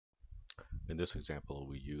In this example,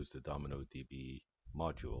 we use the DominoDB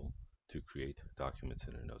module to create documents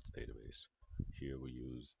in a notes database. Here we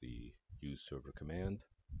use the use server command.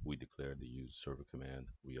 We declare the use server command.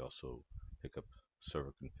 We also pick up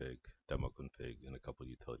server config, demo config, and a couple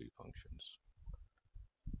utility functions.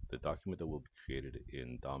 The document that will be created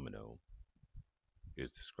in Domino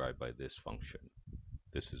is described by this function.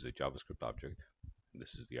 This is a JavaScript object, and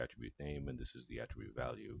this is the attribute name, and this is the attribute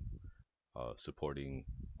value, supporting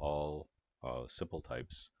all simple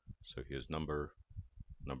types. So here's number,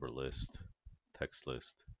 number list, text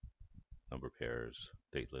list, number pairs,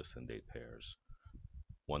 date list, and date pairs.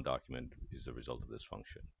 One document is the result of this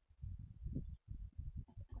function.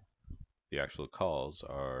 The actual calls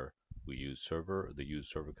are, we use the use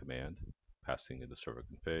server command, passing in the server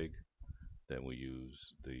config. Then we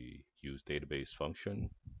use the use database function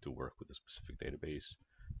to work with a specific database.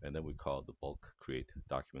 And then we call the bulk create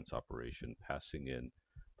documents operation, passing in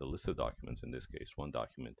the list of documents, in this case, one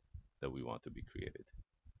document that we want to be created.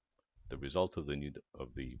 The result of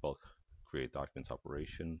the bulk create documents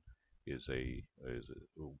operation is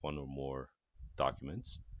one or more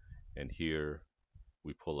documents. And here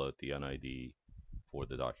we pull out the NID for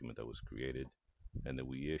the document that was created, and then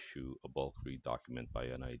we issue a bulk read document by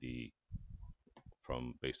NID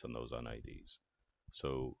based on those NIDs.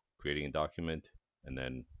 So creating a document and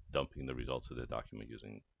then dumping the results of the document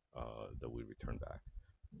using that we return back.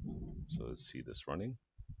 So let's see this running.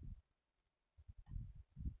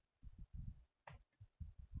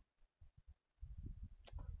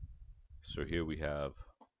 So here we have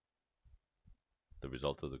the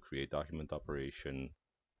result of the create document operation.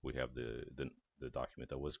 We have the document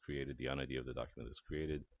that was created, the NID of the document that's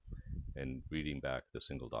created, and reading back the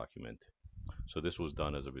single document. So this was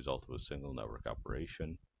done as a result of a single network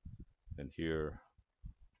operation. And here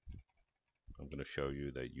I'm going to show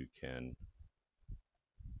you that you can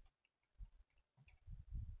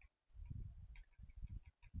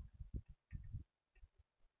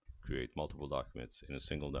create multiple documents in a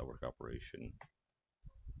single network operation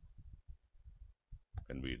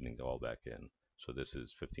and reading them all back in. So this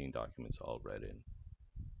is 15 documents all read in.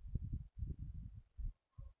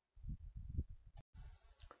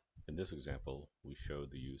 In this example, we show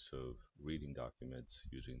the use of reading documents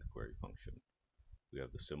using the query function. We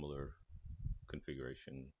have the similar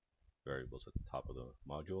configuration variables at the top of the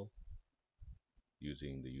module,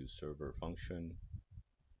 using the use server function,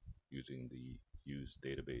 using the use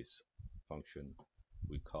database function.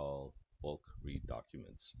 We call bulk read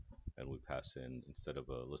documents, and we pass in, instead of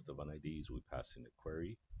a list of NIDs, we pass in a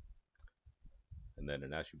query, and then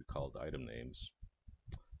an attribute called item names.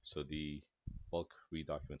 So the bulk read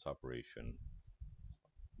documents operation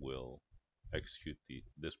will execute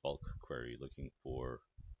this bulk query looking for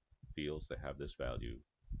fields that have this value,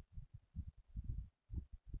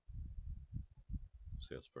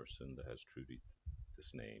 salesperson that has truly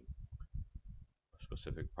this name, a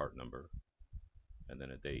specific part number, and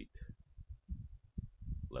then a date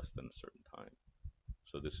less than a certain time.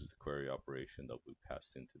 So this is the query operation that we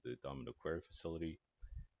passed into the Domino Query facility,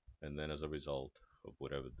 and then as a result of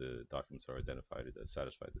whatever the documents are identified that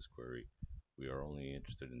satisfy this query, we are only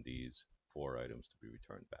interested in these 4 items to be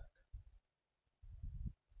returned back.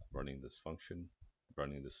 Running this function,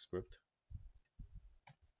 running this script,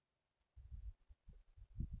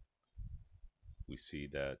 we see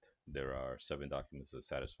that there are 7 documents that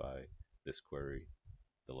satisfy this query.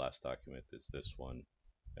 The last document is this one,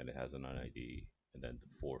 and it has an NID, and then the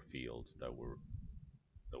 4 fields that were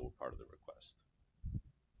part of the request.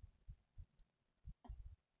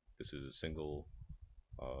 This is a single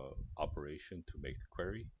operation to make the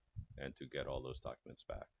query and to get all those documents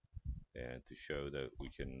back. And to show that we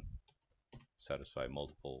can satisfy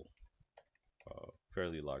multiple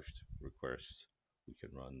fairly large requests, we can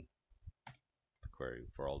run the query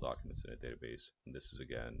for all documents in a database. And this is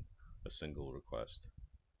again a single request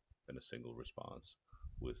and a single response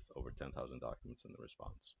with over 10,000 documents in the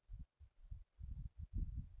response.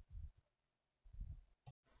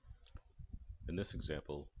 In this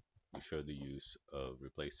example, we show the use of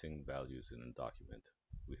replacing values in a document.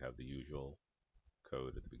 We have the usual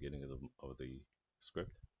code at the beginning of the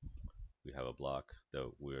script. We have a block that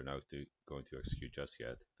we're not going to execute just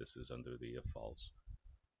yet. This is under the if false.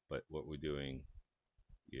 But what we're doing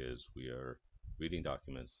is we are reading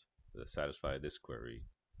documents that satisfy this query,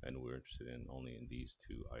 and we're interested in only in these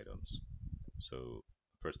 2 items. So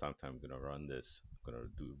first time I'm going to run this, I'm going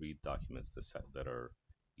to read documents that are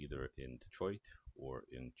either in Detroit or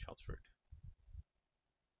in Chelmsford.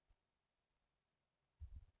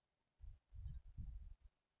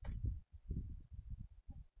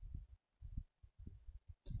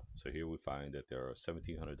 So here we find that there are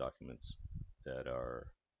 1,700 documents that are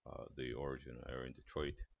the origin are in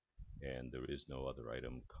Detroit, and there is no other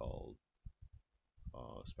item called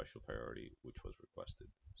special priority which was requested.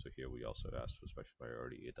 So here we also asked for special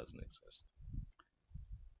priority. It doesn't exist.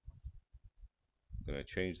 I'm going to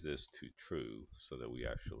change this to true so that we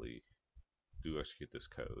actually do execute this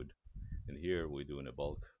code. And here we're doing a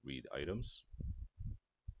bulk read items.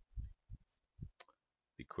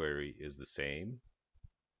 The query is the same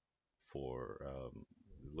for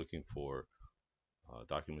looking for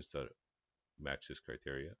documents that match this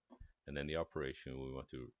criteria. And then the operation we want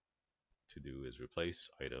to do is replace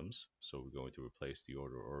items. So we're going to replace the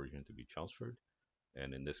order origin to be Chelmsford.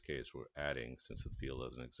 And in this case, we're adding, since the field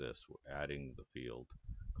doesn't exist, we're adding the field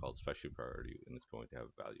called special priority, and it's going to have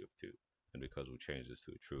a value of 2. And because we change this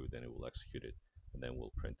to a true, then it will execute it, and then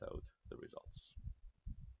we'll print out the results.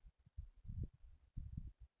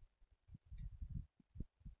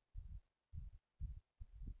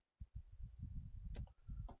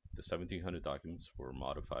 The 1700 documents were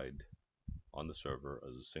modified on the server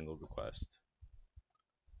as a single request.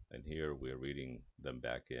 And here we're reading them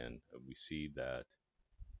back in. We see that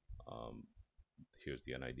here's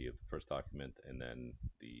the NID of the first document, and then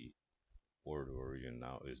the order origin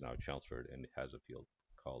is now Chelmsford, and it has a field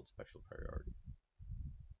called special priority.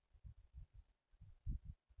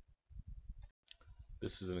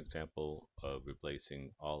 This is an example of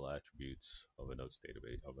replacing all attributes of a notes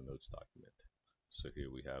database, of a notes document. So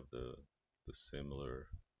here we have the similar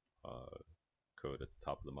code at the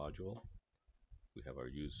top of the module. We have our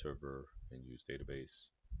use server and use database.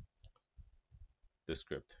 This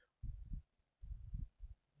script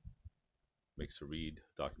makes a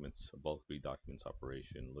bulk read documents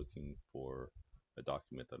operation looking for a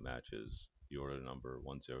document that matches the order number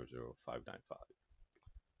 100595.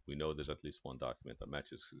 We know there's at least one document that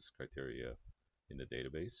matches this criteria in the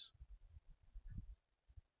database.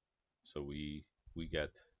 So we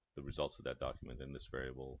get the results of that document in this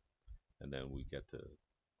variable, and then we get the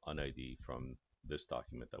UNID from this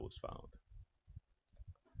document that was found.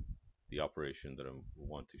 The operation that I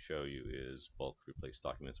want to show you is bulk replace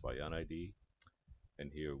documents by UNID,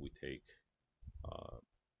 and here we take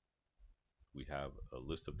we have a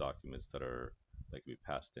list of documents that can be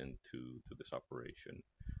passed into this operation,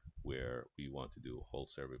 where we want to do a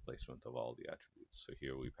wholesale replacement of all the attributes. So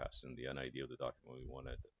here we pass in the NID of the document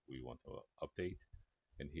we want to update,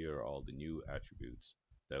 and here are all the new attributes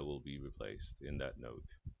that will be replaced in that note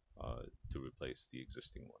to replace the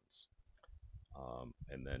existing ones.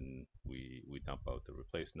 And then we dump out the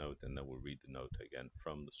replace note, and then we'll read the note again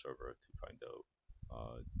from the server to find out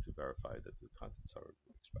to verify that the contents are what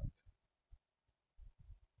we expect.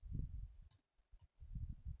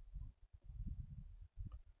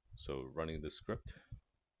 So running the script.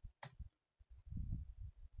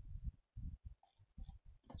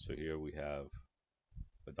 So here we have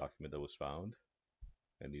a document that was found,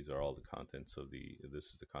 and these are all the contents of this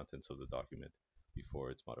is the contents of the document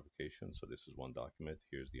before its modification. So this is one document.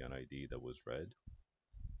 Here's the NID that was read.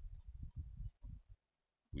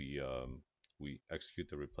 We execute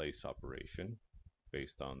the replace operation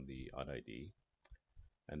based on the UNID,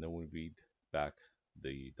 and then we read back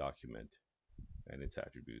the document and its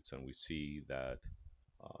attributes, and we see that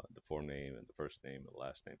the form name and the first name and the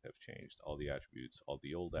last name have changed. All the attributes, all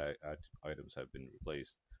the old items have been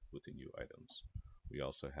replaced with the new items. We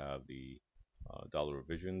also have the dollar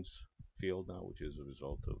revisions field now, which is a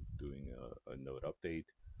result of doing a node update,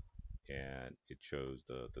 and it shows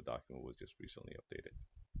the document was just recently updated.